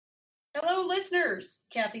Hello, listeners.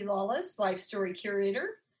 Kathy Lawless, Life Story Curator,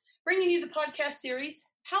 bringing you the podcast series,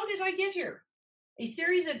 How Did I Get Here? A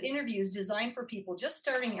series of interviews designed for people just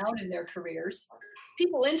starting out in their careers,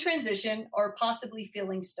 people in transition, or possibly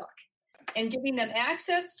feeling stuck, and giving them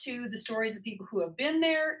access to the stories of people who have been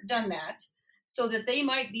there, done that, so that they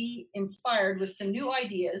might be inspired with some new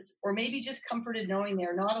ideas, or maybe just comforted knowing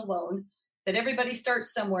they're not alone, that everybody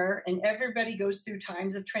starts somewhere and everybody goes through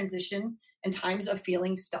times of transition and times of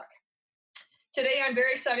feeling stuck. Today, I'm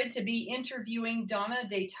very excited to be interviewing Donna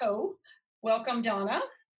Deteau. Welcome, Donna.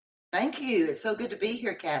 Thank you. It's so good to be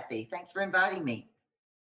here, Kathy. Thanks for inviting me.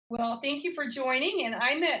 Well, thank you for joining. And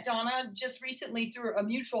I met Donna just recently through a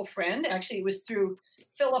mutual friend. Actually, it was through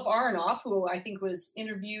Philip Aronoff, who I think was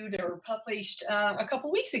interviewed or published a couple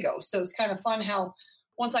weeks ago. So it's kind of fun how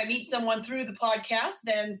once I meet someone through the podcast,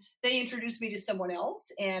 then they introduce me to someone else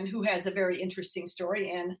and who has a very interesting story.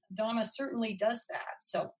 And Donna certainly does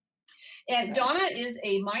that. And Donna is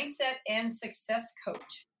a mindset and success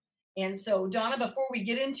coach. And so, Donna, before we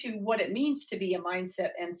get into what it means to be a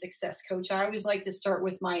mindset and success coach, I always like to start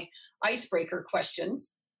with my icebreaker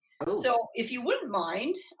questions. Ooh. So if you wouldn't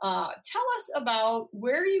mind, tell us about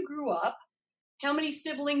where you grew up, how many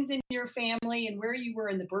siblings in your family, and where you were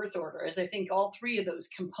in the birth order, as I think all three of those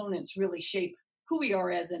components really shape who we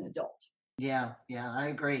are as an adult. Yeah, I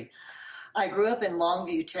agree. I grew up in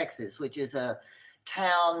Longview, Texas, which is a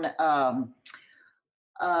town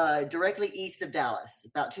directly east of Dallas,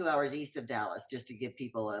 about 2 hours east of Dallas, just to give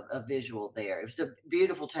people a visual there. It was a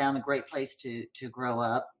beautiful town, a great place to grow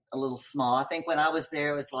up, a little small. I think when I was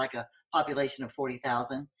there, it was like a population of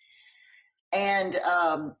 40,000. And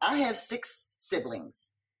I have 6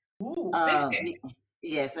 siblings. Ooh,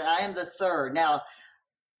 yes, and I am the third. Now,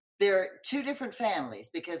 there are 2 different families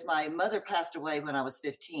because my mother passed away when I was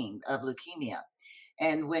 15 of leukemia.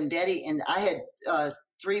 And when Daddy, and I had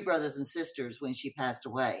 3 brothers and sisters when she passed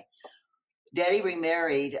away. Daddy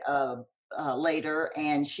remarried later,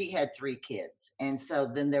 and she had 3 kids. And so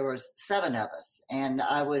then there was 7 of us, and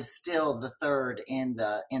I was still the third in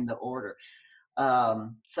the order.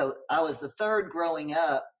 So I was the third growing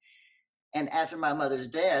up, and after my mother's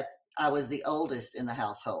death, I was the oldest in the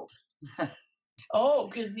household. Oh,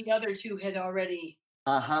 because the other 2 had already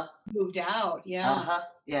moved out. Yeah.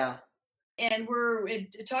 Yeah. And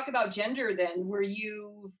talk about gender then. Were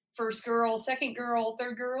you first girl, second girl,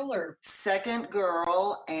 third girl, or? Second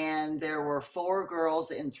girl, and there were 4 girls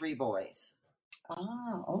and 3 boys.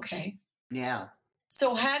 Ah, okay. Yeah.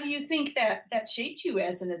 So how do you think that shaped you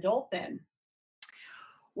as an adult then?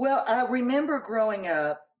 Well, I remember growing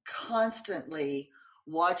up constantly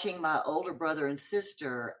watching my older brother and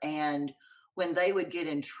sister, and when they would get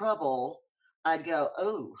in trouble, I'd go,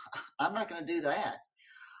 oh, I'm not going to do that.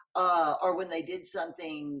 Or when they did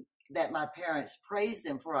something that my parents praised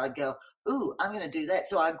them for, I'd go, ooh, I'm going to do that.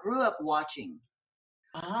 So I grew up watching.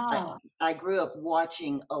 I grew up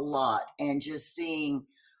watching a lot and just seeing,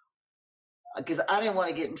 because I didn't want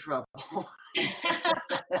to get in trouble.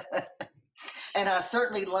 And I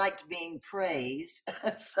certainly liked being praised.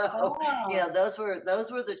 So, those were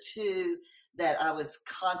the 2 that I was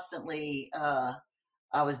constantly,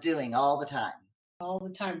 I was doing all the time. All the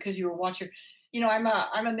time, because you were watching. I'm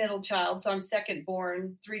a middle child, so I'm second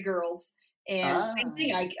born, 3 girls. And same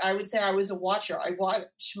thing, I would say I was a watcher. I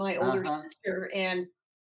watched my older sister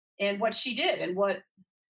and what she did and what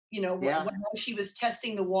how she was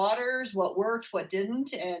testing the waters, what worked, what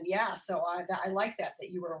didn't. And so I like that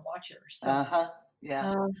you were a watcher. So,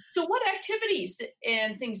 so what activities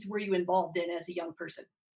and things were you involved in as a young person?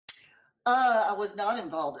 I was not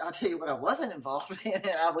involved. I'll tell you what I wasn't involved in.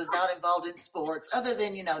 I was not involved in sports other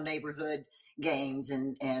than, neighborhood games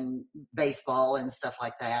and baseball and stuff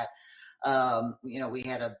like that. We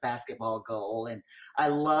had a basketball goal, and I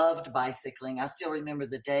loved bicycling. I still remember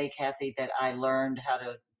the day, Kathy, that I learned how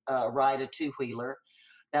to ride a 2-wheeler.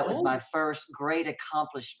 That was my first great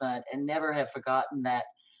accomplishment, and never have forgotten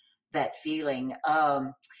that feeling.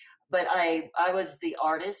 But I was the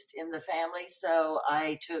artist in the family, so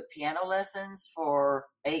I took piano lessons for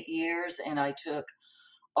 8 years, and I took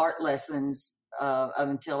art lessons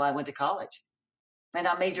until I went to college. And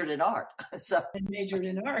I majored in art. So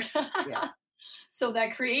Yeah. So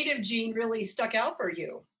that creative gene really stuck out for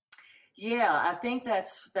you. Yeah, I think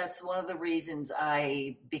that's one of the reasons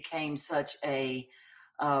I became such a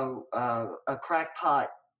crackpot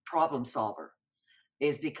problem solver,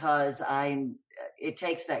 is because it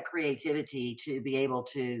takes that creativity to be able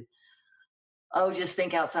to just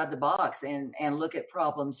think outside the box and look at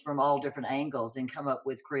problems from all different angles and come up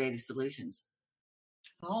with creative solutions.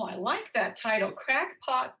 Oh, I like that title,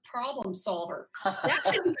 Crackpot Problem Solver. That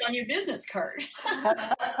should be on your business card.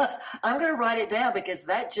 I'm going to write it down because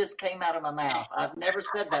that just came out of my mouth. I've never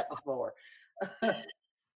said that before.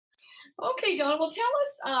 Okay, Donna, well, tell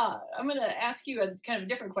us. I'm going to ask you a kind of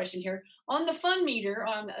different question here. On the fun meter,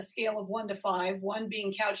 on a scale of 1 to 5, 1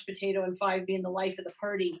 being couch potato and 5 being the life of the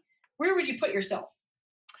party, where would you put yourself?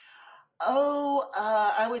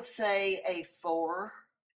 I would say a 4.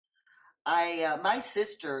 My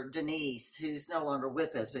sister Denise, who's no longer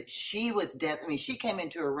with us, but she was I mean, she came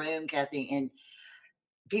into a room, Kathy, and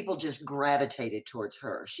people just gravitated towards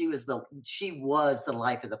her. She was the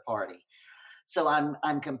life of the party. So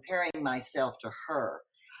I'm comparing myself to her.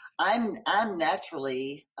 I'm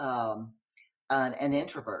naturally an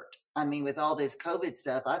introvert. I mean, with all this COVID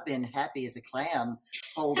stuff, I've been happy as a clam,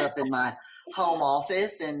 holed up in my home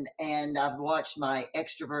office, and I've watched my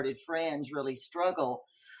extroverted friends really struggle.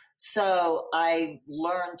 So I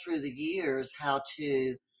learned through the years how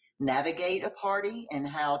to navigate a party and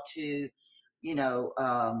how to, you know,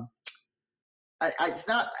 it's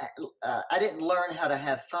not, I didn't learn how to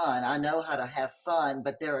have fun. I know how to have fun,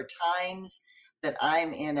 but there are times that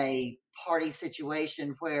I'm in a party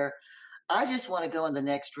situation where I just want to go in the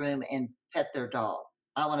next room and pet their dog.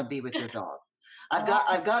 I want to be with their dog. I've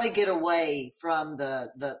got to get away from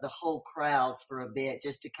the whole crowds for a bit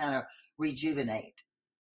just to kind of rejuvenate.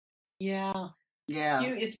 Yeah. Yeah.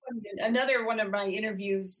 It's funny, another one of my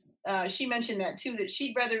interviews. She mentioned that too, that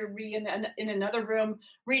she'd rather be in another room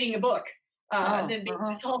reading a book than be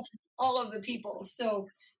with all of the people. So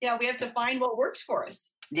yeah, we have to find what works for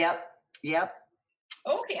us. Yep. Yep.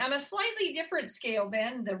 Okay, on a slightly different scale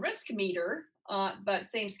then, the risk meter, but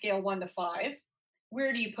same scale 1 to 5.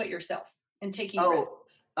 Where do you put yourself in taking risks?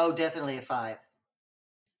 Oh, definitely a 5.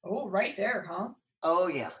 Oh, right there, huh? Oh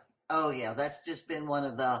yeah. Oh yeah. That's just been one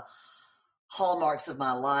of the hallmarks of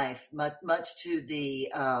my life, much to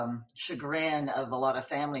the chagrin of a lot of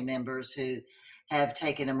family members who have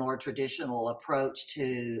taken a more traditional approach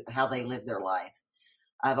to how they live their life.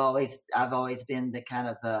 I've always been the kind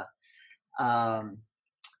of the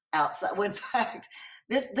outside. Well, in fact,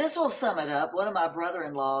 this will sum it up. One of my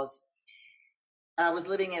brother-in-laws, I was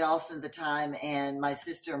living in Austin at the time, and my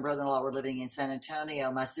sister and brother-in-law were living in San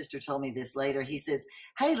Antonio. My sister told me this later. He says,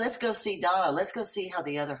 "Hey, let's go see Donna. Let's go see how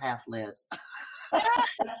the other half lives."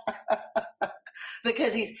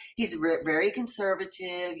 Because he's very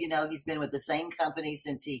conservative. You know, he's been with the same company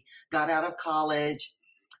since he got out of college.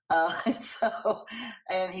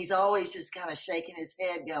 And he's always just kind of shaking his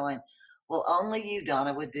head going, well, only you,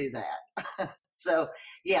 Donna, would do that. So,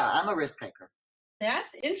 yeah, I'm a risk taker.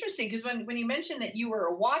 That's interesting because when you mentioned that you were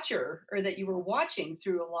a watcher or that you were watching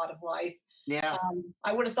through a lot of life, Yeah.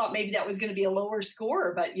 I would have thought maybe that was going to be a lower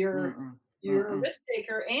score, but you're a risk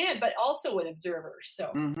taker but also an observer.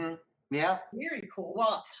 So yeah, very cool.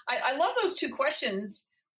 Well, I love those two questions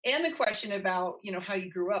and the question about how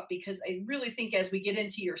you grew up, because I really think as we get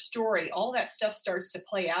into your story, all that stuff starts to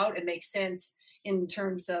play out and make sense in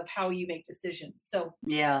terms of how you make decisions. So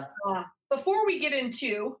yeah. Before we get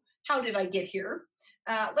into how did I get here,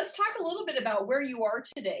 let's talk a little bit about where you are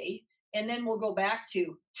today, and then we'll go back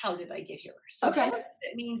to how did I get here. So tell us what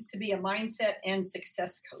it means to be a mindset and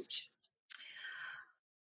success coach.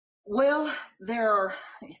 Well,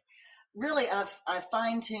 I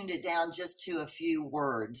fine-tuned it down just to a few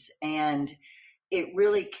words, and it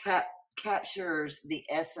really captures the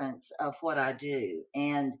essence of what I do.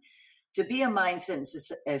 And to be a mindset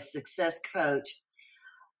and success coach,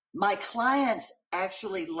 my clients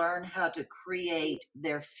actually learn how to create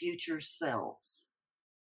their future selves.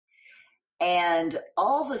 And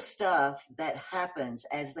all the stuff that happens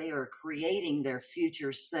as they are creating their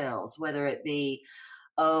future selves, whether it be,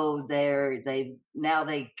 they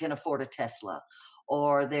can afford a Tesla,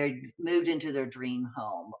 or they moved into their dream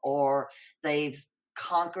home, or they've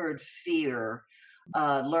conquered fear,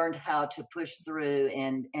 learned how to push through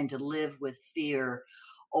and to live with fear,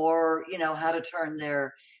 or how to turn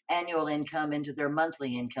their annual income into their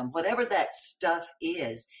monthly income. Whatever that stuff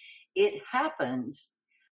is, it happens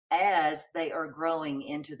as they are growing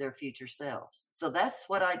into their future selves. So that's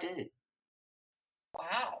what I do.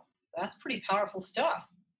 Wow, that's pretty powerful stuff.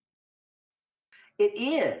 It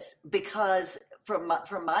is, because from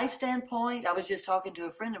my standpoint, I was just talking to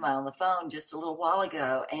a friend of mine on the phone just a little while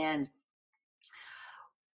ago, and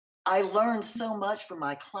I learned so much from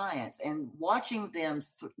my clients, and watching them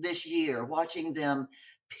this year, watching them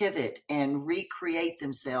pivot and recreate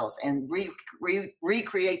themselves and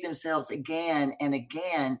recreate themselves again and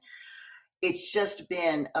again. it's just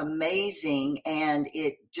been amazing, and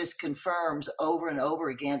it just confirms over and over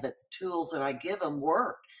again that the tools that I give them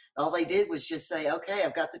work. All they did was just say, okay,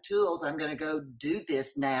 I've got the tools, I'm going to go do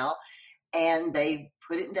this now, and they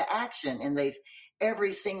put it into action, and they've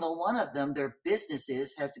every single one of them, their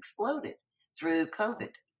businesses has exploded through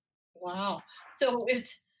COVID. Wow. So it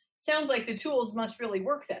sounds like the tools must really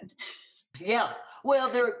work then. Yeah, well,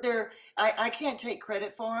 I can't take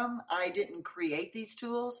credit for them. I didn't create these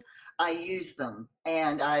tools. I use them,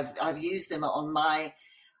 and I've used them on my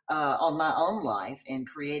own life in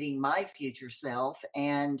creating my future self.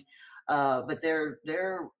 And but they're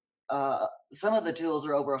some of the tools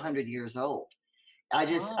are over 100 years old. Wow.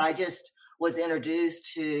 I just was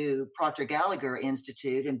introduced to Proctor Gallagher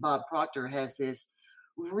Institute, and Bob Proctor has this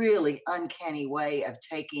really uncanny way of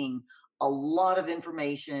taking a lot of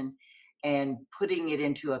information and putting it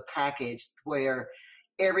into a package where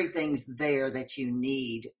everything's there that you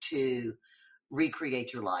need to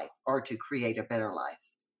recreate your life or to create a better life.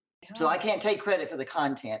 So Yeah. I can't take credit for the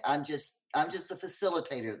content. I'm just the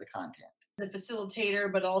facilitator of the content. The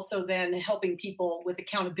facilitator, but also then helping people with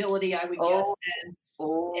accountability, I would guess, Oh, and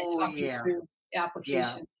oh talk you yeah. through Yeah.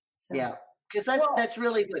 application. So, Yeah. Because well, that's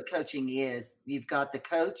really what coaching is. You've got the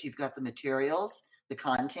coach, you've got the materials, the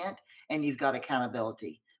content, and you've got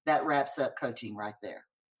accountability. That wraps up coaching right there.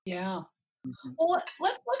 yeah. Mhm. Well,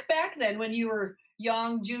 let's look back then when you were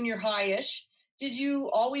young, junior high-ish. Did you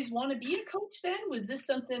always want to be a coach then? Was this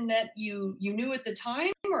something that you knew at the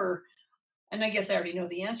time, or and I guess I already know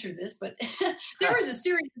the answer to this, but there was a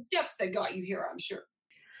series of steps that got you here, I'm sure.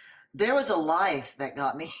 There was a life that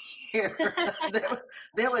got me here.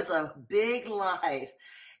 There was a big life.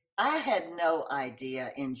 I had no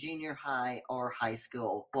idea in junior high or high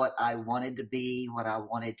school what I wanted to be, what I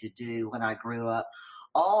wanted to do when I grew up.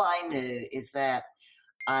 All I knew is that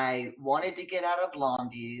I wanted to get out of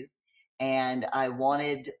Longview, and I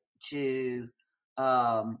wanted to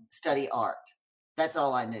study art. That's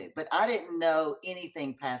all I knew. But I didn't know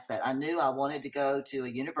anything past that. I knew I wanted to go to a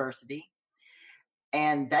university,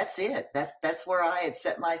 and that's it. That's where I had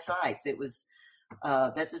set my sights. It was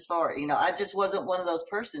that's as far, I just wasn't one of those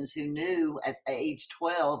persons who knew at age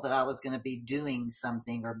 12 that I was going to be doing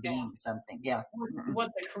something or Yeah. being something. Yeah. Mm-mm.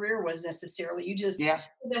 What the career was necessarily. You just Yeah.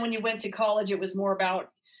 then when you went to college, it was more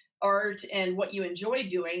about art and what you enjoyed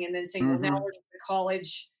doing, and then saying, well, now Mm-hmm. where does the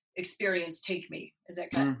college experience take me? Is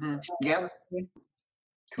that kind Mm-hmm. of how that Yep. worked?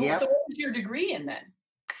 Cool. So Yep. what was your degree in then?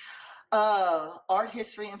 Art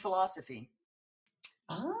history and philosophy.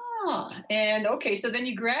 Ah, and okay, so then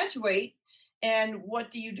you graduate, and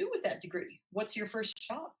what do you do with that degree? What's your first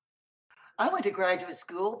job? I went to graduate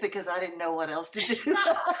school because I didn't know what else to do.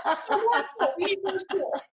 Wonderful. We need more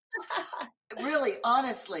school. Really,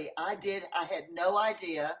 honestly, I had no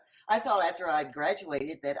idea. I thought after I'd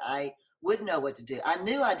graduated that I would know what to do. I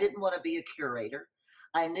knew I didn't want to be a curator.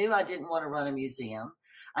 I knew I didn't want to run a museum.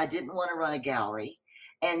 I didn't want to run a gallery.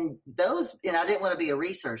 And I didn't want to be a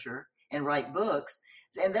researcher and write books.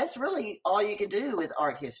 And that's really all you can do with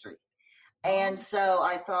art history. And so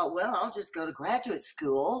I thought, well, I'll just go to graduate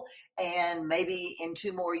school, and maybe in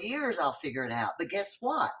 2 more years I'll figure it out. But guess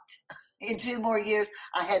what? In 2 more years,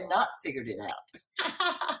 I had not figured it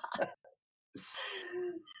out.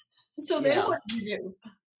 So then Yeah. what did you do?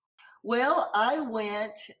 Well, I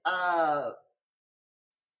went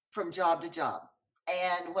from job to job.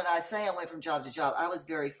 And when I say I went from job to job, I was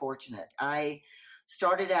very fortunate. I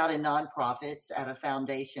started out in nonprofits at a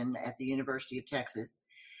foundation at the University of Texas.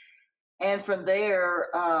 And from there,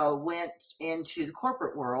 went into the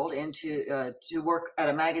corporate world, into to work at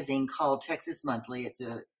a magazine called Texas Monthly. It's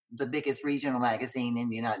the biggest regional magazine in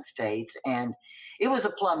the United States, and it was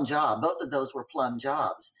a plum job. Both of those were plum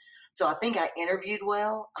jobs. So I think I interviewed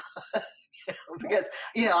well because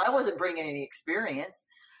I wasn't bringing any experience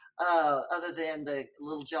other than the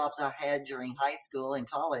little jobs I had during high school and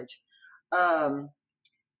college. Um,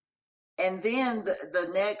 and then the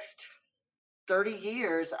next 30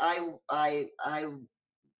 years, I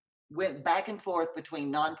went back and forth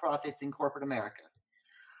between nonprofits and corporate America.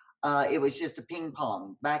 It was just a ping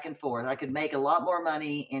pong back and forth. I could make a lot more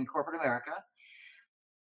money in corporate America,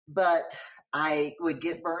 but I would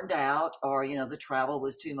get burned out, or the travel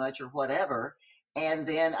was too much or whatever. And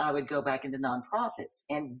then I would go back into nonprofits.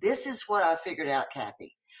 And this is what I figured out,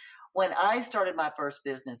 Kathy. When I started my first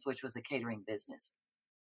business, which was a catering business,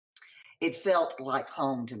 it felt like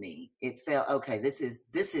home to me. It felt okay. This is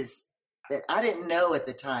that I didn't know at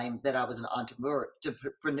the time that I was an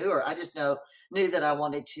entrepreneur. I just knew that I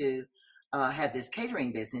wanted to have this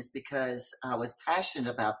catering business because I was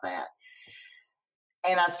passionate about that.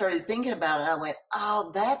 And I started thinking about it. I went,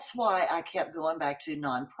 oh, that's why I kept going back to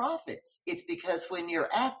nonprofits. It's because when you're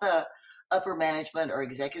at the upper management or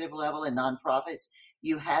executive level in nonprofits,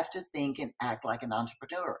 you have to think and act like an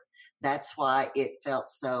entrepreneur. That's why it felt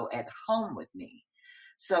so at home with me.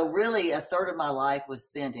 So really, a third of my life was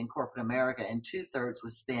spent in corporate America, and 2/3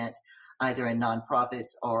 was spent either in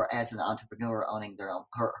nonprofits or as an entrepreneur owning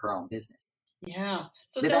her own business. Yeah.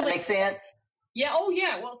 So it Did sounds that like, make sense? yeah. Oh,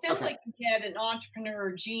 yeah. Well, it sounds Okay. like you had an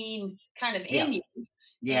entrepreneur gene kind of Yeah. in you,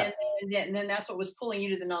 Yeah. and then that's what was pulling you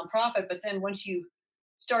to the nonprofit. But then once you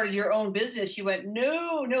started your own business, you went,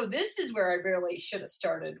 no, no, this is where I really should have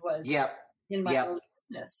started, was Yep. in my Yep. own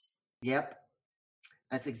business. Yep.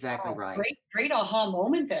 That's exactly Wow, right. great aha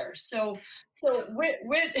moment there. So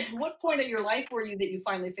what point of your life were you that you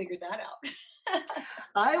finally figured that out?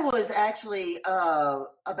 I was actually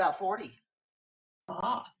about 40,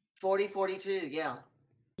 Ah, 40, 42. Yeah.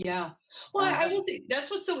 yeah. Well, I Uh-huh. will think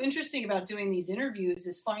that's what's so interesting about doing these interviews,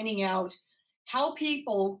 is finding out how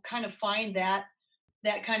people kind of find that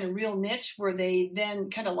kind of real niche where they then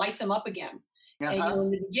kind of lights them up again. And Uh-huh. in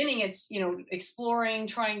the beginning, it's exploring,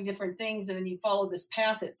 trying different things, and then you follow this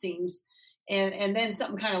path, it seems, and then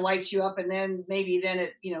something kind of lights you up, and then maybe then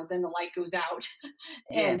it then the light goes out,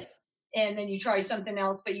 and Yes. and then you try something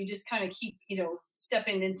else, but you just kind of keep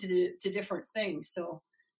stepping into to different things. So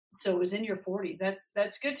it was in your 40s.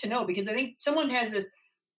 That's good to know, because I think someone has this,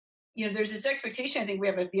 there's this expectation I think we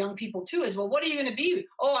have of young people too, is, well, what are you going to be?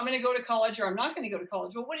 Oh, I'm going to go to college, or I'm not going to go to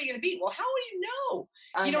college. Well, what are you going to be? Well, how will you know?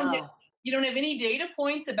 I You don't know. you don't have any data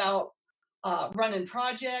points about running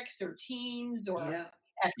projects or teams or Yeah.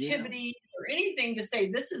 Yeah. activities or anything to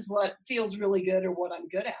say this is what feels really good or what I'm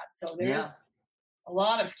good at. So Yeah. there's a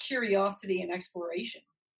lot of curiosity and exploration.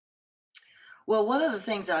 Well, one of the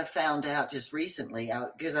things I found out just recently,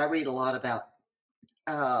 because I read a lot about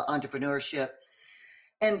entrepreneurship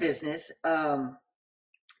and business,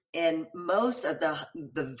 and most of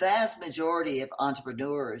the vast majority of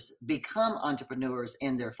entrepreneurs become entrepreneurs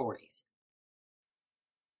in their 40s.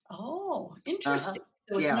 Oh, Uh-huh. interesting.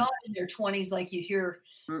 So it's Yeah. not in their 20s like you hear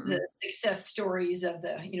the Mm-mm. success stories of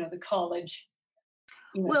the college,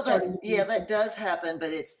 Well, starting to do that does happen,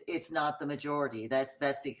 but it's not the majority. That's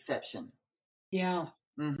the exception. yeah.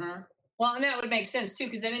 Mm-hmm. Well, and that would make sense too,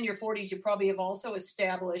 because then in your 40s, you probably have also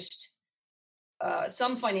established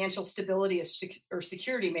some financial stability or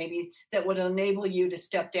security, maybe, that would enable you to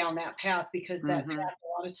step down that path, because that Mm-hmm. path a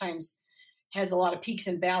lot of times has a lot of peaks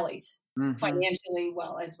and valleys, Mm-hmm. financially,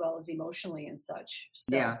 well, as well as emotionally and such.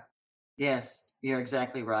 So, Yeah. Yes, you're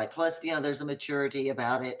exactly right. Plus, there's a maturity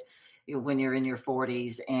about it when you're in your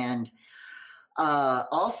 40s. And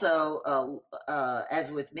also,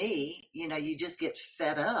 as with me, you just get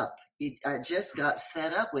fed up. I just got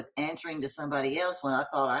fed up with answering to somebody else when I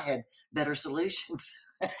thought I had better solutions.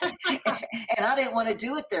 And I didn't want to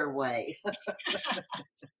do it their way.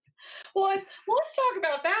 well, let's talk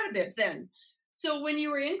about that a bit then. So, when you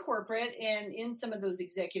were in corporate and in some of those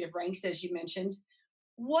executive ranks, as you mentioned,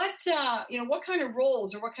 what kind of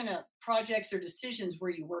roles or what kind of projects or decisions were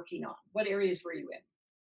you working on? What areas were you in?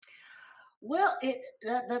 Well,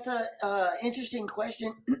 that's a interesting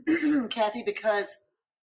question, Kathy, because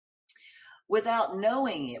without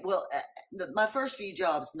knowing it, well, my first few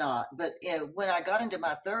jobs, not, but when I got into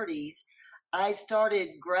my 30s, I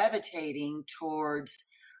started gravitating towards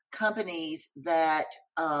companies that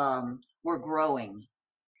were growing.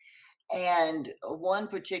 And one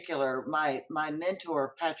particular, my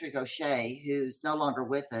mentor, Patrick O'Shea, who's no longer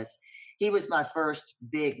with us, he was my first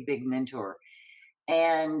big mentor.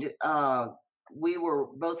 And we were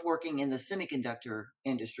both working in the semiconductor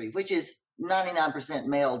industry, which is 99%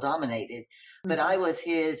 male dominated. But I Mhm. was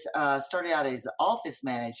his, started out as office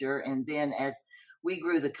manager. And then as we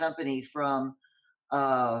grew the company from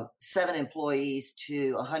 7 employees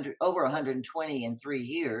to 100, over 120 in 3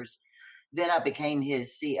 years, then I became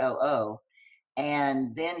his COO.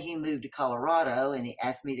 And then he moved to Colorado and he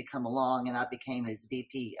asked me to come along, and I became his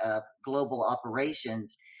VP of global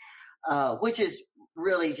operations, which is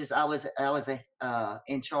really just I was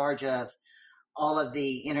in charge of all of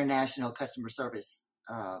the international customer service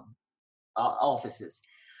offices.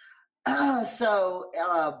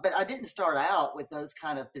 But I didn't start out with those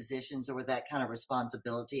kind of positions or with that kind of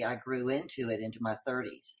responsibility. I grew into it into my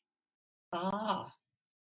 30s. Ah,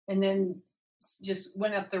 and then just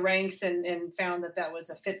went up the ranks and found that was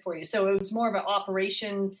a fit for you. So it was more of an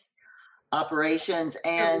operations Operations service,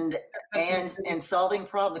 and customer service. solving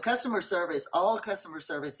problem. Customer service, all customer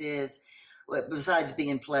service is, besides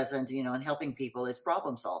being pleasant, and helping people, is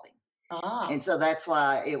problem solving. Ah, And so that's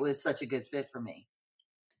why it was such a good fit for me.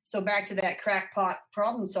 So back to that crackpot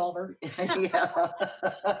problem solver. Yeah. You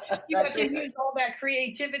got That's to it. use all that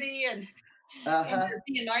creativity and Uh-huh. your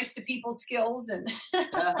being nice to people skills and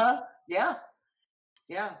Uh-huh. Yeah.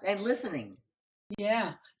 Yeah. And listening.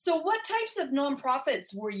 yeah. So what types of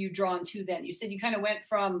nonprofits were you drawn to then? You said you kind of went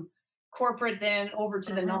from corporate then over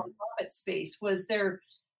to the Hmm. nonprofit space. Was there,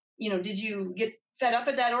 did you get fed up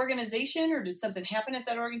at that organization or did something happen at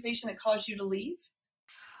that organization that caused you to leave?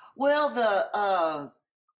 Well,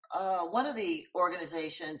 one of the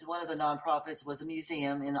organizations, one of the nonprofits was a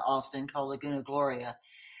museum in Austin called Laguna Gloria.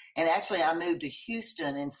 And actually, I moved to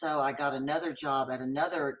Houston, and so I got another job at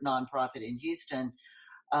another nonprofit in Houston,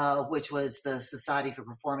 which was the Society for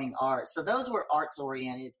Performing Arts. So those were arts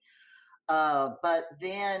oriented. But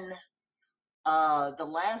then the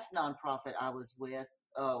last nonprofit I was with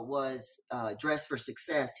was Dress for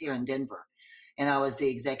Success here in Denver. And I was the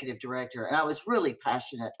executive director. And I was really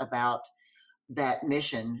passionate about that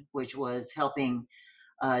mission, which was helping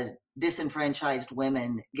uh, disenfranchised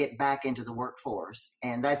women get back into the workforce.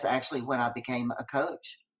 And that's actually when I became a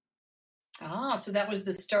coach. Ah, so that was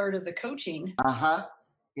the start of the coaching Uh huh.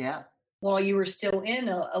 Yeah. while you were still in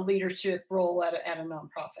a leadership role at a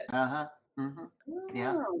nonprofit. Uh huh. Hmm.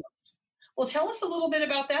 Yeah. Oh. Well, tell us a little bit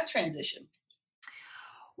about that transition.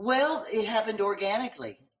 Well, it happened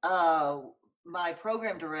organically. My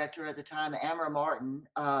program director at the time, Amara Martin,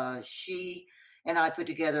 she and I put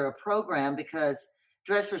together a program because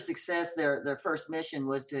Dress for Success, their first mission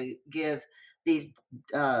was to give these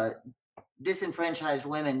uh, disenfranchised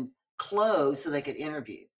women clothes so they could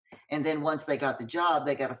interview. And then once they got the job,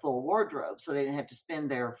 they got a full wardrobe, so they didn't have to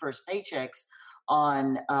spend their first paychecks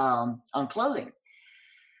on clothing.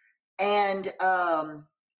 And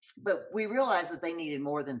but we realized that they needed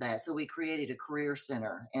more than that, so we created a career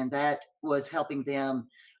center, and that was helping them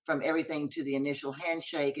from everything to the initial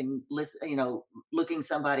handshake and looking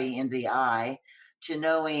somebody in the eye to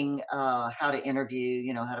knowing how to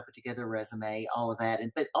interview, how to put together a resume, all of that.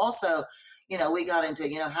 And but also, we got into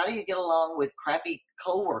how do you get along with crappy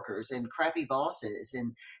coworkers and crappy bosses,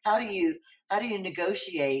 and how do you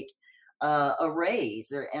negotiate a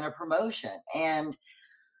raise and a promotion. And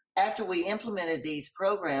after we implemented these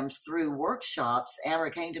programs through workshops, Amber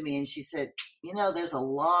came to me and she said, there's a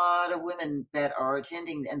lot of women that are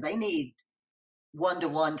attending and they need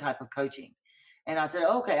one-to-one type of coaching. And I said,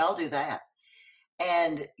 okay, I'll do that.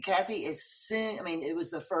 And Kathy, it was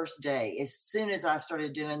the first day. As soon as I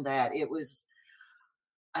started doing that,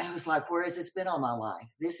 I was like, where has this been all my life?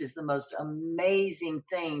 This is the most amazing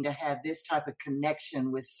thing to have this type of connection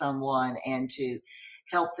with someone and to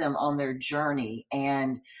help them on their journey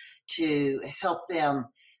and to help them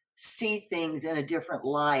see things in a different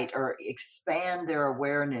light or expand their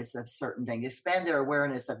awareness of certain things, expand their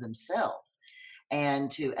awareness of themselves and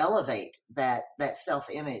to elevate that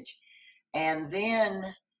self-image. And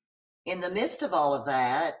then in the midst of all of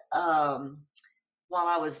that, while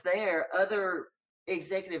I was there, other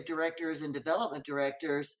executive directors and development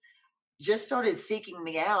directors just started seeking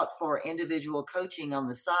me out for individual coaching on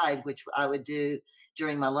the side, which I would do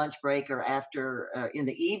during my lunch break or after in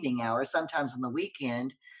the evening hours, sometimes on the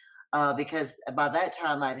weekend, because by that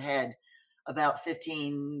time I'd had about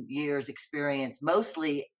 15 years experience,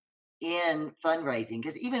 mostly in fundraising.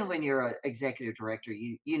 Because even when you're an executive director,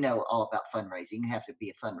 you know all about fundraising. You have to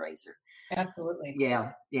be a fundraiser. Absolutely.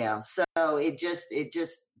 Yeah. So it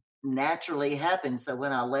just naturally happened. So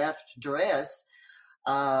when I left Dress,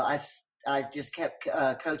 I just kept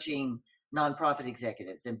coaching nonprofit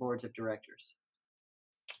executives and boards of directors.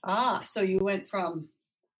 Ah, so you went from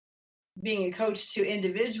being a coach to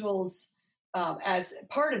individuals as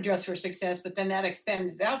part of Dress for Success, but then that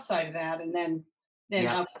expanded outside of that, and then Yep.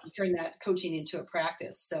 how you turn that coaching into a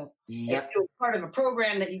practice. So Yep. it was part of a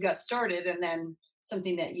program that you got started, and then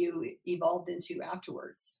something that you evolved into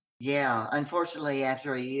afterwards. Yeah. Unfortunately,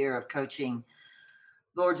 after a year of coaching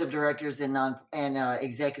boards of directors and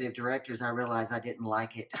executive directors, I realized I didn't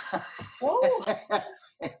like it. Oh,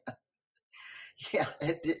 Yeah,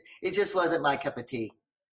 it just wasn't my cup of tea.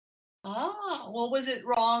 well, was it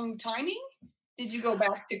wrong timing? Did you go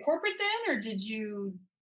back to corporate then, or did you?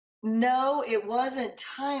 No, it wasn't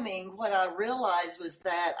timing. What I realized was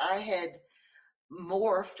that I had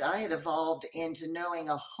evolved into knowing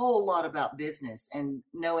a whole lot about business and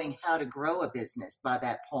knowing how to grow a business by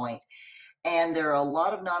that point. And there are a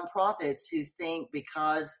lot of nonprofits who think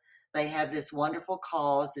because they have this wonderful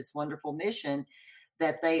cause, this wonderful mission,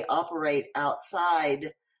 that they operate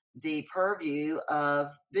outside the purview of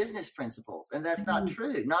business principles. And that's not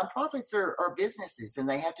true. Nonprofits are businesses and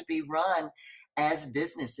they have to be run as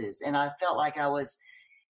businesses. And I felt like I was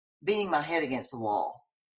beating my head against the wall.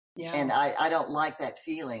 Yeah. And I don't like that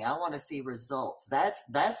feeling. I want to see results. That's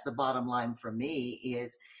the bottom line for me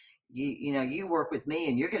is you work with me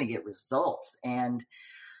and you're going to get results. And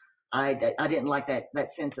I didn't like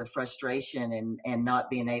that sense of frustration and not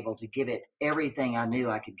being able to give it everything I knew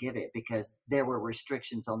I could give it because there were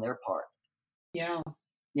restrictions on their part. Yeah.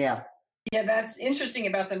 Yeah. Yeah, that's interesting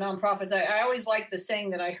about the nonprofits. I always like the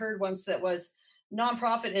saying that I heard once that was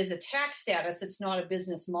nonprofit is a tax status, it's not a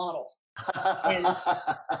business model. And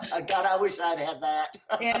God, I wish I'd had that.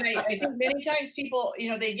 and I think many times people,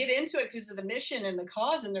 they get into it because of the mission and the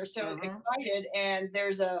cause, and they're so Mm-hmm. excited. And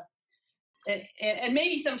and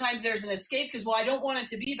maybe sometimes there's an escape because, well, I don't want it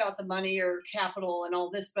to be about the money or capital and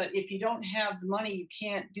all this. But if you don't have the money, you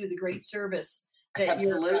can't do the great service that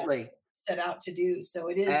you're Absolutely. set out to do. So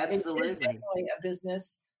it is Absolutely. definitely a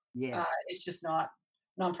business. Yes. It's just not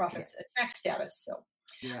nonprofits a tax status. So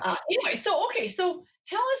Yeah. anyway, so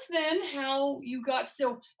tell us then how you got.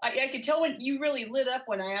 So I could tell when you really lit up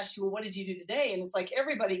when I asked you, well, what did you do today? And it's like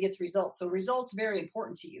everybody gets results. So results very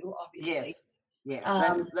important to you, obviously. Yes.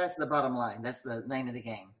 That's the bottom line. That's the name of the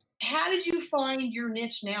game. How did you find your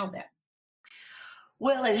niche now then?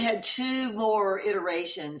 Well, it had two more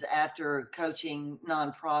iterations after coaching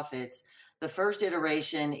nonprofits. The first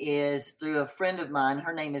iteration is through a friend of mine.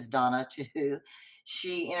 Her name is Donna Deteau.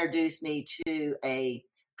 She introduced me to a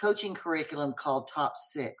coaching curriculum called Top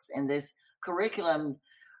 6. And this curriculum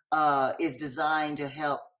is designed to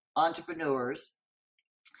help entrepreneurs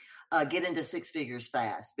get into six figures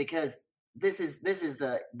fast, because this is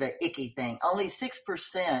the icky thing. Only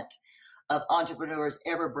 6% of entrepreneurs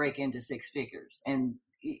ever break into six figures. And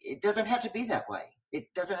it doesn't have to be that way. It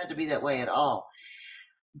doesn't have to be that way at all.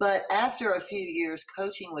 But after a few years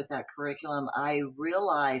coaching with that curriculum, I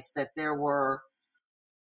realized that there were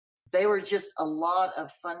just a lot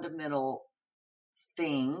of fundamental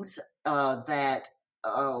things that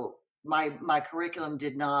my curriculum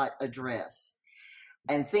did not address.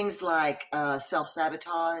 And things like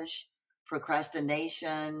self-sabotage,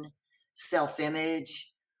 procrastination, self-image,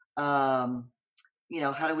 how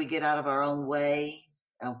do we get out of our own way?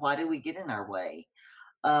 Why do we get in our way?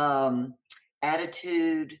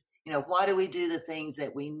 Attitude, why do we do the things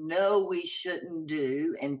that we know we shouldn't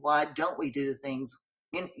do? And why don't we do the things,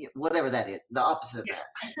 whatever that is, the opposite of that?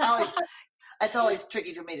 That's always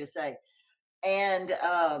tricky for me to say. And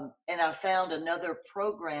I found another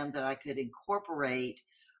program that I could incorporate,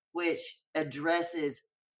 which addresses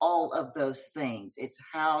all of those things. It's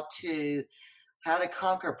how to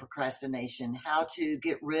conquer procrastination, how to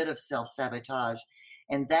get rid of self-sabotage.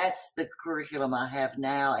 And that's the curriculum I have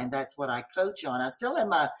now, and that's what I coach on. I still have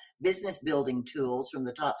my business building tools from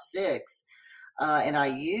the Top 6, and I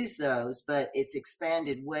use those, but it's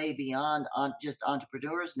expanded way beyond just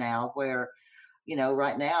entrepreneurs now, where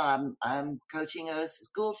right now I'm coaching a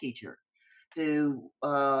school teacher who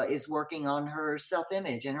is working on her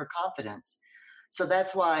self-image and her confidence. So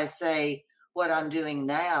that's why I say what I'm doing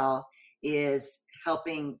now is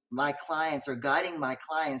helping my clients or guiding my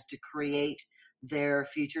clients to create their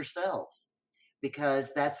future selves,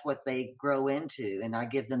 because that's what they grow into. And I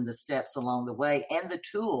give them the steps along the way and the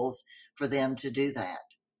tools for them to do that.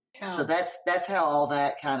 Yeah. So that's how all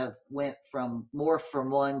that kind of went from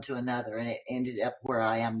one to another, and it ended up where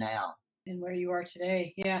I am now. And where you are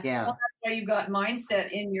today. Yeah. Yeah. Well, that's why you've got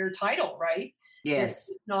mindset in your title, right? Yes.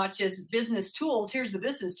 It's not just business tools. Here's the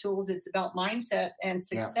business tools. It's about mindset and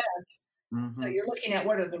success. Yeah. Mm-hmm. So you're looking at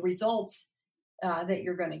what are the results that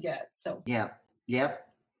you're going to get. So yeah. Yep.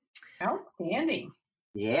 Outstanding.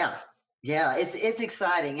 Yeah. Yeah. It's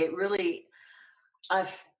exciting. It really,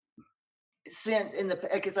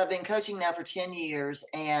 because I've been coaching now for 10 years,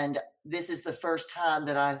 and this is the first time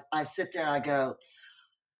that I sit there and I go,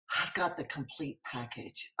 I've got the complete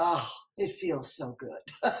package. Oh, it feels so good.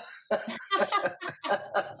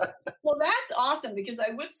 Well, that's awesome, because I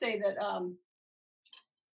would say that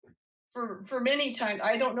for many times,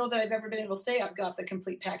 I don't know that I've ever been able to say I've got the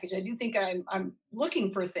complete package. I do think I'm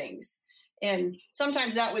looking for things. And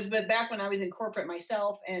sometimes that was, but back when I was in corporate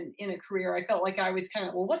myself and in a career, I felt like I was kind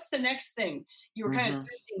of, well, what's the next thing? You were kind of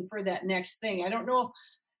searching for that next thing. I don't know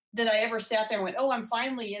that I ever sat there and went, oh, I'm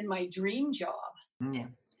finally in my dream job. Yeah.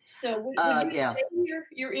 So would you say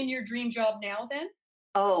you're in your dream job now then?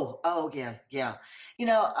 Oh, yeah.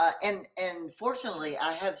 And fortunately,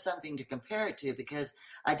 I have something to compare it to, because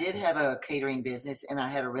I did have a catering business and I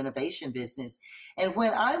had a renovation business. And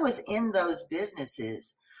when I was in those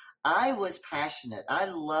businesses, I was passionate. I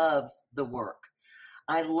loved the work.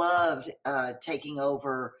 I loved taking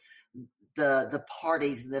over the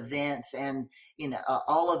parties, the events, and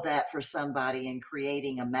all of that for somebody, and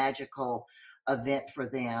creating a magical event for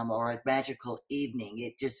them or a magical evening.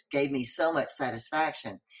 It just gave me so much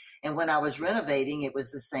satisfaction. And when I was renovating, it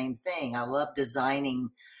was the same thing. I love designing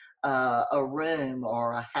a room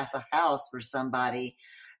or a half a house for somebody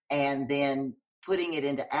and then putting it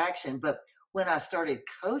into action. But when I started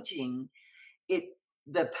coaching,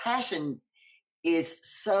 the passion is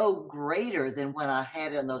so greater than when I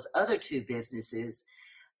had in those other two businesses.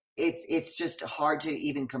 It's just hard to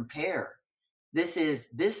even compare. This is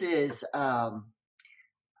I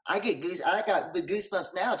got the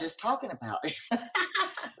goosebumps now just talking about it.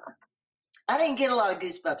 I didn't get a lot of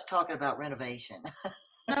goosebumps talking about renovation.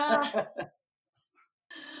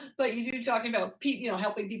 But you do talking about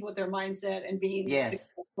helping people with their mindset and being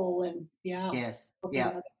successful, and yes,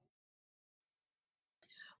 yeah.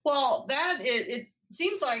 Well, it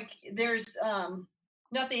seems like there's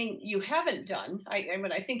nothing you haven't done.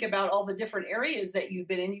 When I think about all the different areas that you've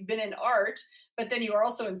been in art, but then you are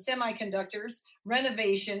also in semiconductors,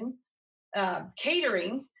 renovation,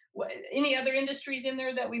 catering. Any other industries in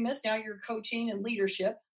there that we missed? Now you're coaching and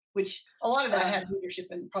leadership, which a lot of that had leadership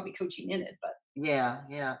and probably coaching in it. But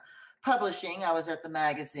yeah, publishing. I was at the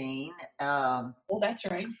magazine. Oh, that's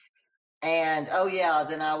right. And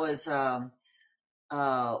then I was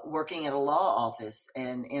working at a law office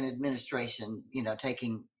and in administration.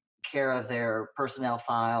 Taking care of their personnel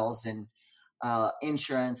files and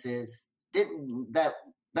insurances. That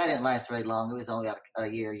didn't last very long. It was only about a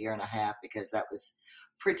year and a half, because that was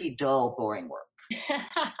pretty dull, boring work.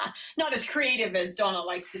 Not as creative as Donna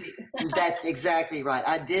likes to be. That's exactly right.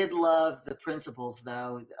 I did love the principals,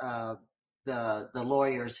 though. The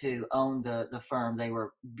lawyers who owned the firm, they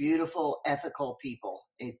were beautiful, ethical people.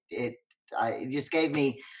 It just gave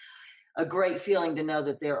me a great feeling to know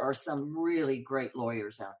that there are some really great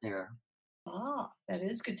lawyers out there. That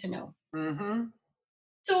is good to know. Mm-hmm.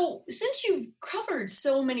 So, since you've covered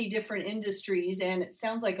so many different industries, and it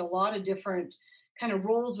sounds like a lot of different kind of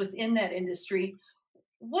roles within that industry,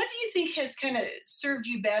 what do you think has kind of served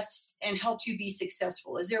you best and helped you be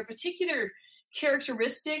successful? Is there a particular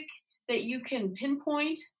characteristic that you can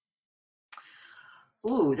pinpoint?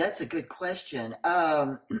 Ooh, that's a good question.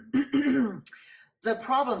 The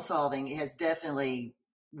problem solving has definitely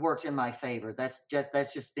worked in my favor. That's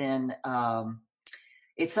just been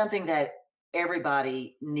it's something that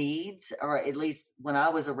everybody needs, or at least when I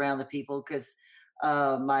was around the people, because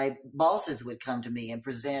my bosses would come to me and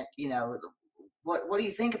present, what do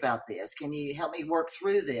you think about this? Can you help me work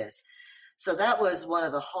through this? So that was one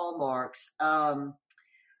of the hallmarks.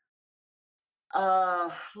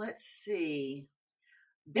 Let's see.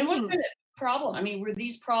 And what kind of problem? I mean, were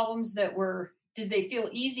these problems did they feel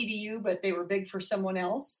easy to you, but they were big for someone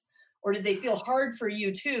else? Or did they feel hard for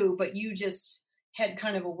you too, but you just had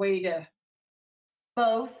kind of a way to?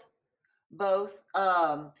 Both.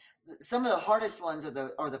 Some of the hardest ones are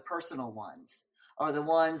the personal ones, are the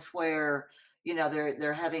ones where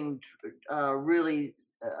they're having really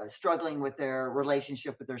struggling with their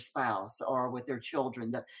relationship with their spouse or with their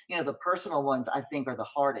children. The personal ones, I think, are the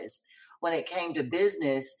hardest. When it came to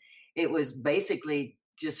business, it was basically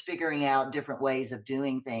just figuring out different ways of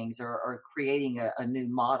doing things, or creating a new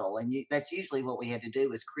model. And that's usually what we had to do,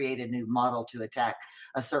 was create a new model to attack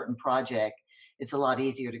a certain project. It's a lot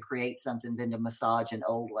easier to create something than to massage an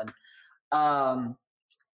old one. But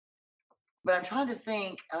I'm trying to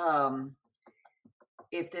think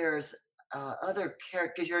if there's other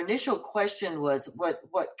characters. Because your initial question was what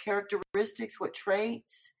characteristics, what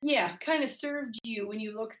traits? Yeah, kind of served you when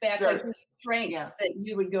you look back, like strengths that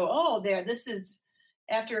you would go, oh, this is,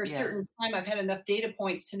 after a certain time, I've had enough data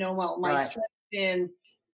points to know, well, my strength in,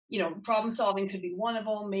 problem solving could be one of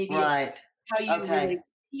them. Maybe it's how you relate to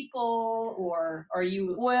people, or are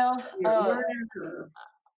you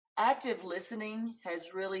active listening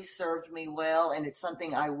has really served me well, and it's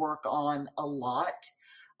something I work on a lot.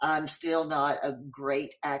 I'm still not a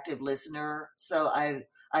great active listener, so I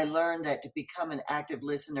learned that to become an active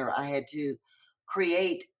listener, I had to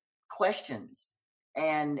create questions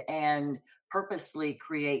and purposely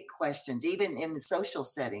create questions, even in social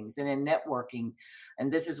settings and in networking.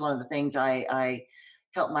 And this is one of the things I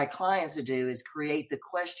help my clients to do, is create the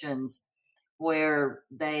questions where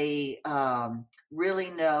they really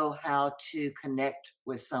know how to connect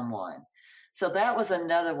with someone. So that was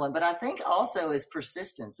another one. But I think also is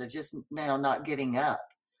persistence, of just not giving up.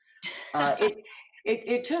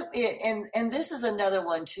 It took it, and this is another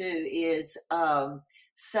one too, is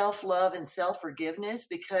self-love and self-forgiveness,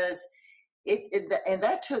 because and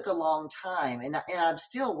that took a long time, and I'm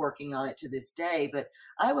still working on it to this day. But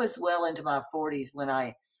I was well into my 40s when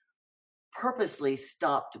I purposely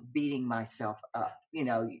stopped beating myself up,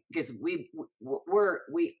 because we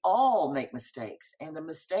all make mistakes, and the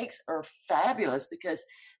mistakes are fabulous because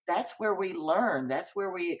that's where we learn. That's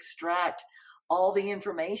where we extract all the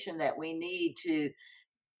information that we need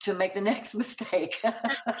to make the next mistake.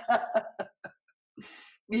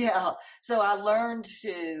 Yeah. So I learned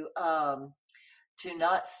to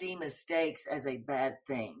not see mistakes as a bad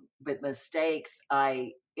thing, but mistakes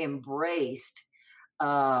I embraced.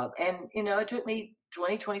 And, it took me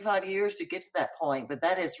 20, 25 years to get to that point, but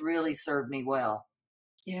that has really served me well.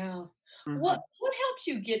 Yeah. Hmm. What helped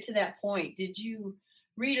you get to that point? Did you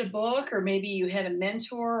read a book, or maybe you had a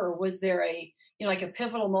mentor, or was there like a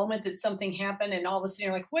pivotal moment that something happened and all of a sudden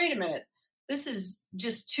you're like, wait a minute, this is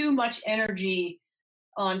just too much energy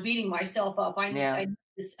on beating myself up. I Yeah. need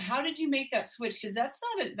this. How did you make that switch? Because that's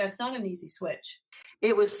not an easy switch.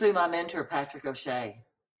 It was through my mentor, Patrick O'Shea.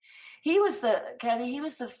 Kathy, he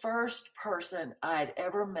was the first person I'd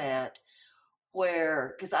ever met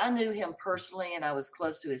because I knew him personally and I was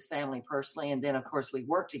close to his family personally. And then, of course, we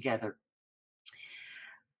worked together.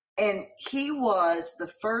 And he was the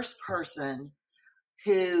first person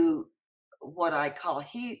who, what I call,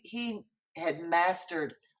 he had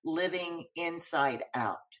mastered living inside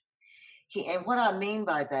out. And what I mean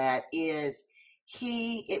by that is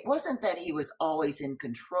it wasn't that he was always in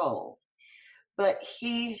control, but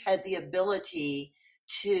he had the ability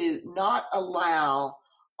to not allow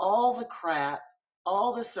all the crap,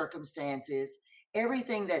 all the circumstances,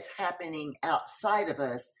 everything that's happening outside of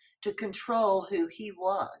us to control who he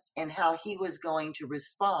was and how he was going to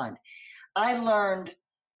respond. I learned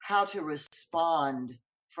how to respond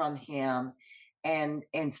from him and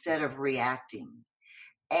instead of reacting.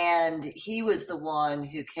 And he was the one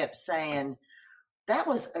who kept saying, that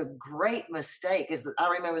was a great mistake. Because I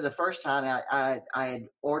remember the first time I had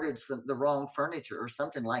ordered the wrong furniture or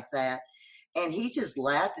something like that. And he just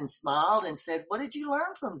laughed and smiled and said, what did you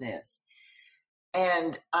learn from this?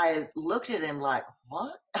 And I looked at him like,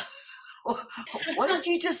 what? What did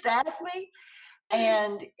you just ask me?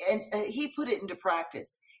 And he put it into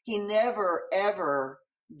practice. He never, ever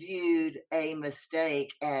viewed a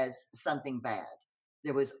mistake as something bad.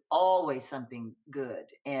 There was always something good.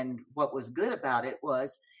 And what was good about it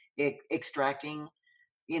was extracting,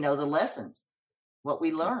 the lessons, what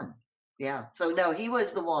we learned. Yeah. So no, he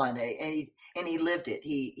was the one, and he lived it.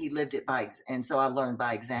 He lived it and so I learned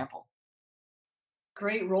by example.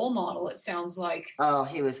 Great role model, it sounds like. Oh,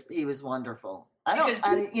 he was wonderful. Because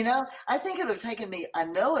I think it would have taken me, I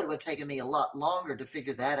know it would have taken me a lot longer to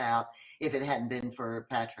figure that out if it hadn't been for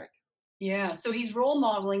Patrick. yeah, so he's role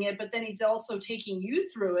modeling it, but then he's also taking you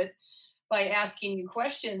through it by asking you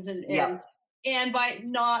questions Yep. and by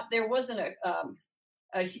not there wasn't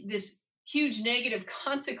this huge negative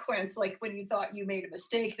consequence like when you thought you made a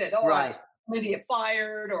mistake that I'm Right. going to get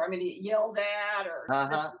fired or I'm going to get yelled at or this is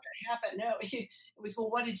Uh-huh. going to happen. No, it was, well,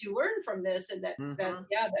 what did you learn from this? And Hmm.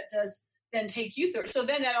 that does then take you through. So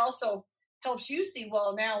then that also helps you see,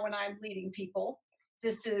 well, now when I'm leading people,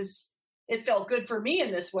 it felt good for me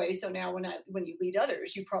in this way. So now when you lead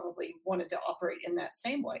others, you probably wanted to operate in that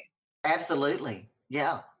same way. Absolutely.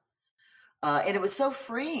 Yeah. And it was so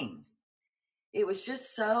freeing. It was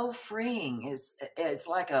just so freeing. It's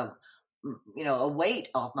like a weight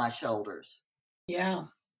off my shoulders. Yeah.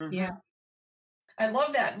 Yeah. Hmm. I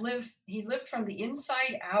love that. He lived from the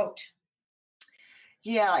inside out.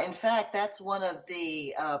 Yeah, in fact, that's one of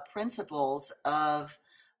the principles of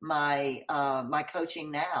my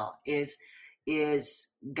coaching now is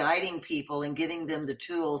guiding people and giving them the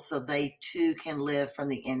tools so they too can live from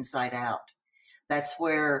the inside out. That's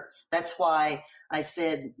why I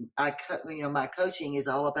said my coaching is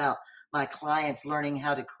all about my clients learning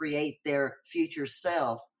how to create their future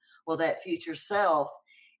self. Well, that future self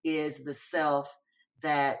is the self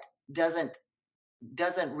that doesn't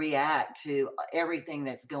react to everything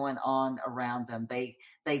that's going on around them.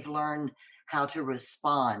 They've learned how to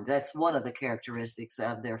respond. That's one of the characteristics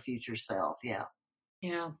of their future self. Yeah.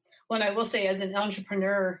 Yeah. Well, I will say, as an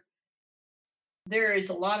entrepreneur, there is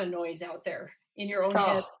a lot of noise out there in your own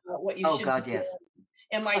head Oh, about what you oh should be God, doing. yes.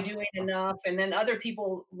 Am I doing enough? And then other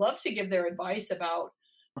people love to give their advice about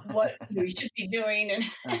what you should be doing and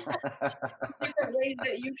different ways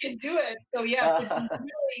that you can do it. So yeah, to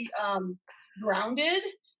be really grounded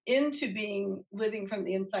into living from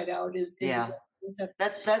the inside out is a Yeah. good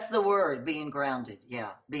concept. That's the word, being grounded.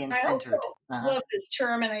 Yeah. Being I centered. also Uh-huh. love this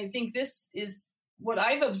term, and I think this is what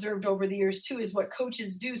I've observed over the years too, is what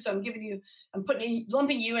coaches do. So I'm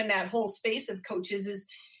lumping you in that whole space of coaches. Is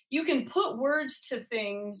you can put words to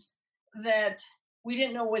things that we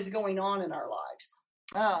didn't know was going on in our lives.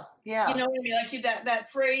 Oh, You yeah. know what I mean? Like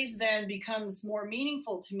that phrase then becomes more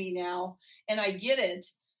meaningful to me now, and I get it.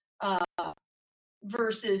 Uh,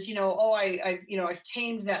 Versus, oh, I've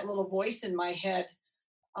tamed that little voice in my head.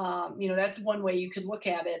 That's one way you could look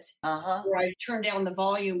at it, Uh-huh. where I've turned down the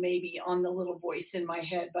volume maybe on the little voice in my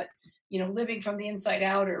head, but living from the inside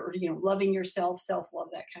out, or loving yourself, self-love,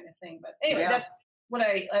 that kind of thing. But anyway, Yeah. that's what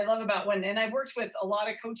I love about and I've worked with a lot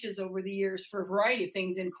of coaches over the years for a variety of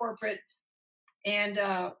things in corporate. And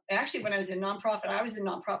actually, when I was in nonprofit, I was in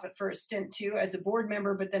nonprofit for a stint too, as a board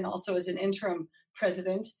member, but then also as an interim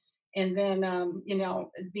president. And then,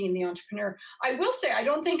 being the entrepreneur. I will say, I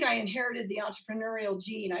don't think I inherited the entrepreneurial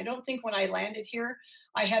gene. I don't think when I landed here,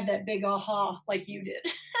 I had that big aha like you did.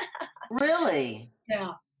 Really?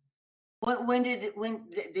 Yeah. When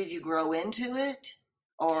did you grow into it?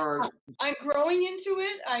 Or I'm growing into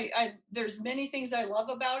it. There's many things I love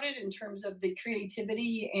about it in terms of the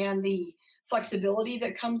creativity and the flexibility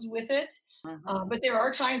that comes with it. Mhm. But there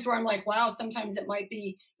are times where I'm like, wow, sometimes it might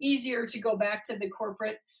be easier to go back to the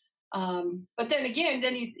corporate. But then again,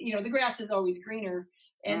 then the grass is always greener.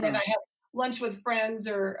 And then Mm. I have lunch with friends,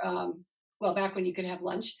 or well, back when you could have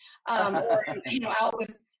lunch, or out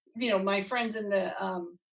with my friends in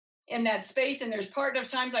that space. And there's part of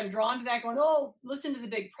times I'm drawn to that, going, oh, listen to the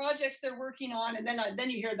big projects they're working on. And then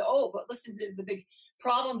you hear but listen to the big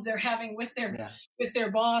problems they're having with their Yeah.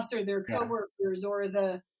 boss or their Yeah. coworkers, or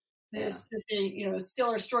Yeah. this that they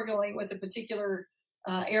still are struggling with a particular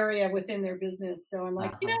area within their business. So I'm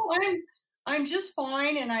like, Uh-huh. I'm just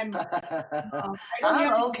fine, and I don't have I'm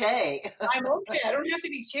to okay. I'm okay. I don't have to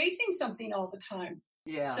be chasing something all the time.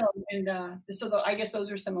 Yeah. So, and I guess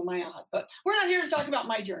those are some of my ahas, but we're not here to talk about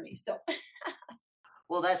my journey. So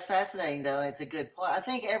Well, that's fascinating, though, and it's a good point. I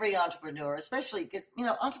think every entrepreneur, especially because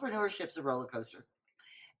entrepreneurship's a roller coaster,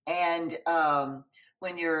 and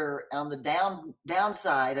when you're on the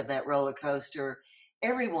downside of that roller coaster,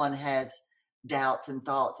 everyone has doubts and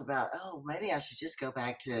thoughts about, oh, maybe I should just go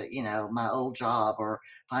back to my old job, or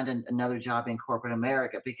find another job in corporate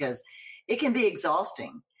America, because it can be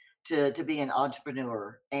exhausting to be an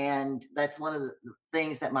entrepreneur. And that's one of the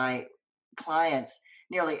things that my clients,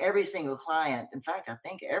 nearly every single client, in fact, I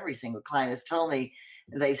think every single client has told me.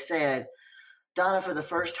 They said, Donna, for the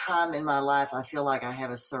first time in my life, I feel like I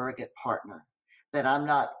have a surrogate partner, that I'm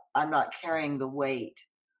not carrying the weight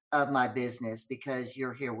of my business, because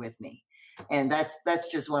you're here with me. And that's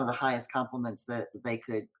just one of the highest compliments that they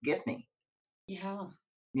could give me. yeah,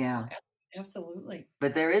 Yeah. absolutely.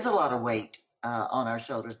 But there is a lot of weight on our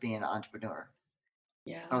shoulders being an entrepreneur,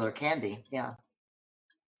 Yeah. or there can be. Yeah.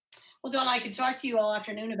 Well, Donna, I could talk to you all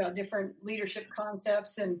afternoon about different leadership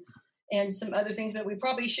concepts and some other things, but we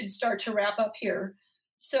probably should start to wrap up here.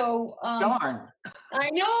 So Darn.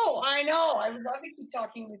 I know. I would love to keep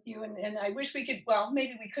talking with you, and I wish we could. Well,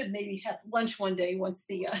 maybe we could maybe have lunch one day once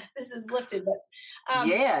the this is lifted. But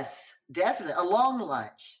Yes, definitely. A long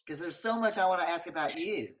lunch, because there's so much I want to ask about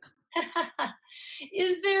you.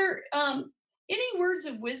 is there any words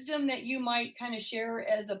of wisdom that you might kind of share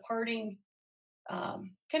as a parting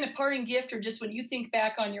gift, or just when you think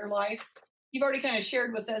back on your life? You've already kind of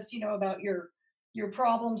shared with us, about your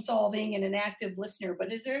problem solving and an active listener,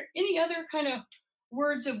 but is there any other kind of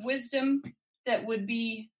words of wisdom that would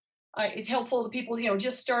be helpful to people,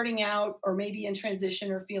 just starting out, or maybe in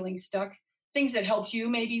transition, or feeling stuck? Things that helped you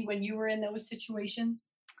maybe when you were in those situations?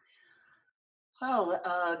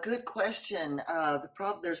 Oh, good question.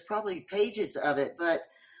 There's probably pages of it, but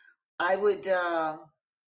I would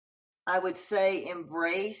I would say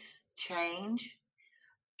embrace change,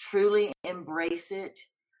 truly embrace it,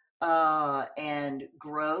 and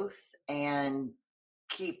growth, and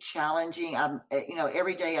keep challenging.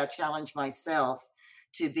 Every day I challenge myself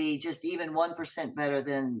to be just even 1% better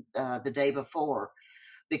than the day before,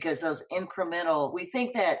 because those incremental. We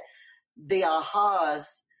think that the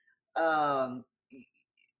ahas. Um,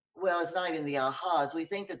 well, it's not even the ahas. We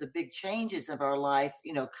think that the big changes of our life,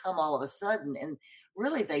 come all of a sudden, and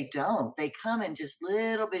really they don't. They come in just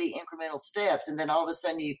little bitty incremental steps, and then all of a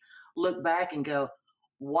sudden you look back and go,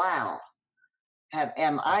 "Wow,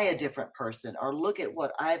 am I a different person?" Or look at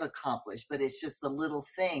what I've accomplished. But it's just the little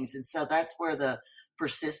things, and so that's where the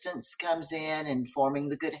persistence comes in, and forming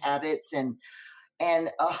the good habits, and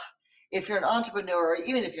if you're an entrepreneur,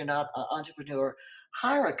 even if you're not an entrepreneur,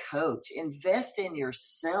 hire a coach, invest in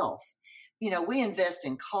yourself. We invest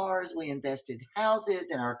in cars, we invest in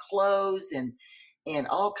houses, in our clothes, and in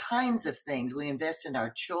all kinds of things. We invest in our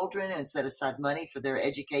children and set aside money for their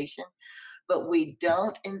education, but we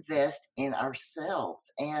don't invest in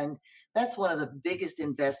ourselves. And that's one of the biggest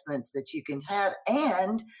investments that you can have.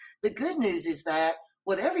 And the good news is that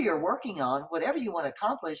whatever you're working on, whatever you want to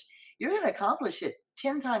accomplish, you're going to accomplish it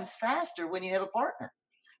 10 times faster when you have a partner,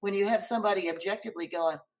 when you have somebody objectively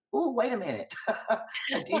going, oh, wait a minute.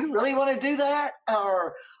 Do you really want to do that?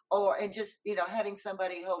 And just, having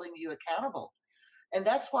somebody holding you accountable. And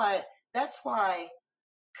that's why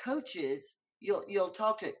coaches, you'll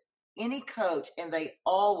talk to any coach, and they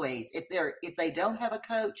always, if they don't have a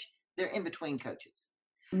coach, they're in between coaches,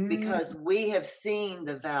 because we have seen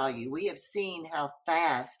the value. We have seen how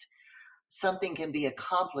fast something can be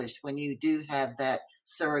accomplished when you do have that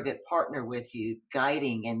surrogate partner with you,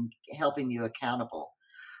 guiding and helping you accountable.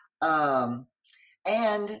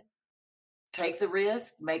 And take the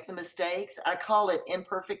risk, make the mistakes. I call it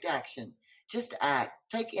imperfect action. Just act,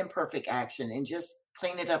 take imperfect action, and just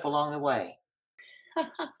clean it up along the way.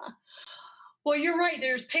 Well, you're right.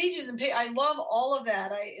 There's pages and I love all of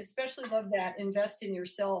that. I especially love that. Invest in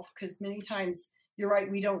yourself, because many times you're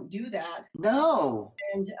right, we don't do that. No.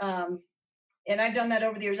 And I've done that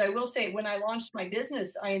over the years. I will say, when I launched my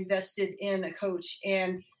business, I invested in a coach,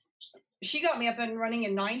 and she got me up and running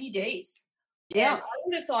in 90 days. Yeah. And I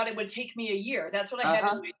would have thought it would take me a year. That's what I had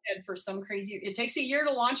in my head for some crazy. It takes a year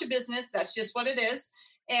to launch a business. That's just what it is.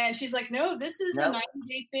 And she's like, no, this is a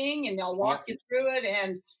 90-day thing, and I'll walk you through it.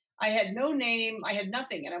 And I had no name. I had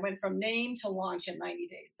nothing. And I went from name to launch in 90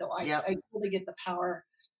 days. So I totally get the power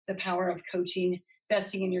of coaching,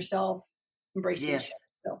 investing in yourself, embracing yourself.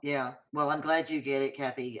 So. Yeah. Well, I'm glad you get it,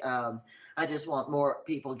 Kathy. I just want more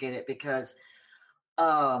people get it, because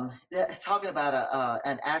talking about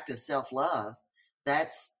an act of self-love,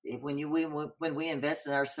 that's when we invest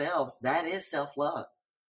in ourselves, that is self-love.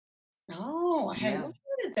 Oh, I hadn't looked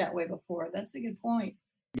at it that way before. That's a good point.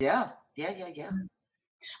 Yeah.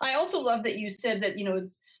 I also love that you said that,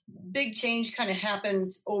 big change kind of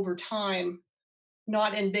happens over time,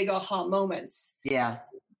 not in big aha moments. Yeah.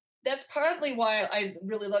 That's partly why I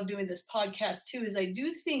really love doing this podcast too, is I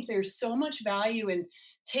do think there's so much value in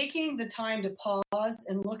taking the time to pause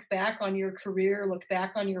and look back on your career, look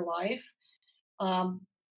back on your life,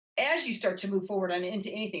 as you start to move forward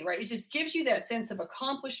into anything, right? It just gives you that sense of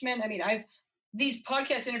accomplishment. I mean, these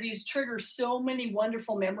podcast interviews trigger so many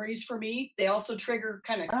wonderful memories for me. They also trigger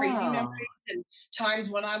kind of crazy memories and times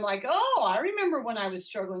when I'm like, oh, I remember when I was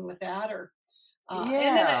struggling with that. And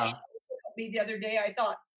then the other day, I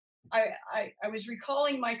thought I was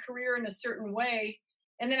recalling my career in a certain way.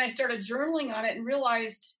 And then I started journaling on it and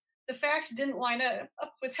realized the facts didn't line up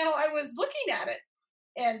with how I was looking at it.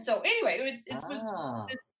 And so anyway,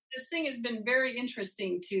 this thing has been very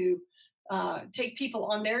interesting to take people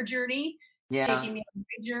on their journey. It's taking me on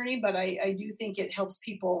my journey, but I do think it helps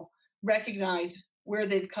people recognize where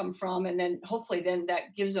they've come from, and then hopefully then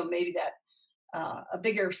that gives them maybe that a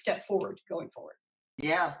bigger step forward going forward.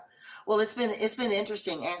 Yeah. Well, it's been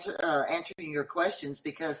interesting answering your questions,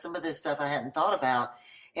 because some of this stuff I hadn't thought about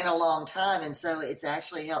in a long time, and so it's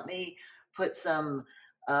actually helped me put some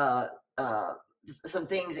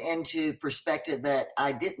things into perspective that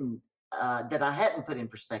I hadn't put in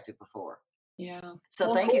perspective before. Yeah.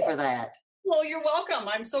 So thank you for that. Well, you're welcome.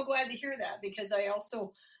 I'm so glad to hear that, because I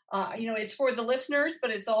also, it's for the listeners, but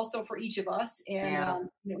it's also for each of us. And,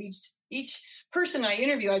 each person I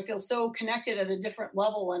interview, I feel so connected at a different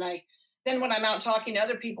level. And then when I'm out talking to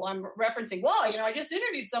other people, I'm referencing, well, I just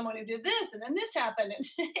interviewed someone who did this, and then this happened. And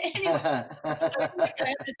anyway, I feel like I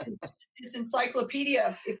have this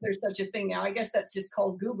encyclopedia, if there's such a thing now. I guess that's just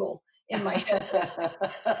called Google in my head.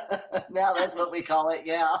 Now that's what we call it.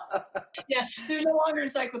 Yeah. Yeah. There's no longer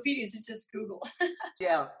encyclopedias. It's just Google.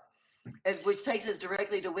 Yeah. Which takes us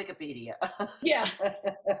directly to Wikipedia. Yeah.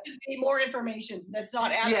 Just need more information. That's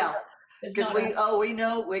not accurate. Yeah. Because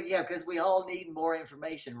because we all need more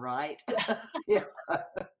information, right? Yeah.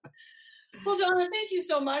 Well, Donna, thank you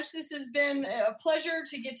so much. This has been a pleasure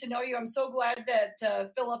to get to know you. I'm so glad that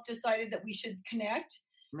Philip decided that we should connect.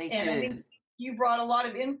 Me too. And I think you brought a lot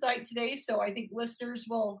of insight today, so I think listeners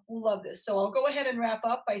will love this. So I'll go ahead and wrap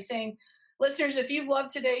up by saying, listeners, if you've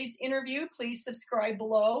loved today's interview, please subscribe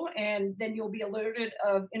below, and then you'll be alerted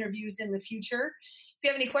of interviews in the future. If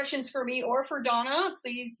you have any questions for me or for Donna,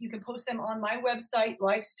 please, you can post them on my website,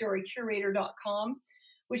 lifestorycurator.com,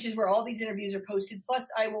 which is where all these interviews are posted. Plus,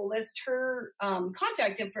 I will list her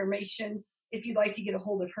contact information if you'd like to get a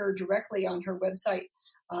hold of her directly on her website.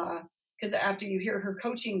 Because after you hear her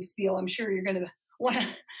coaching spiel, I'm sure you're going to want to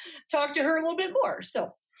talk to her a little bit more.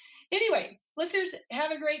 So anyway, listeners, have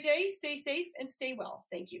a great day. Stay safe and stay well.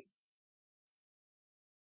 Thank you.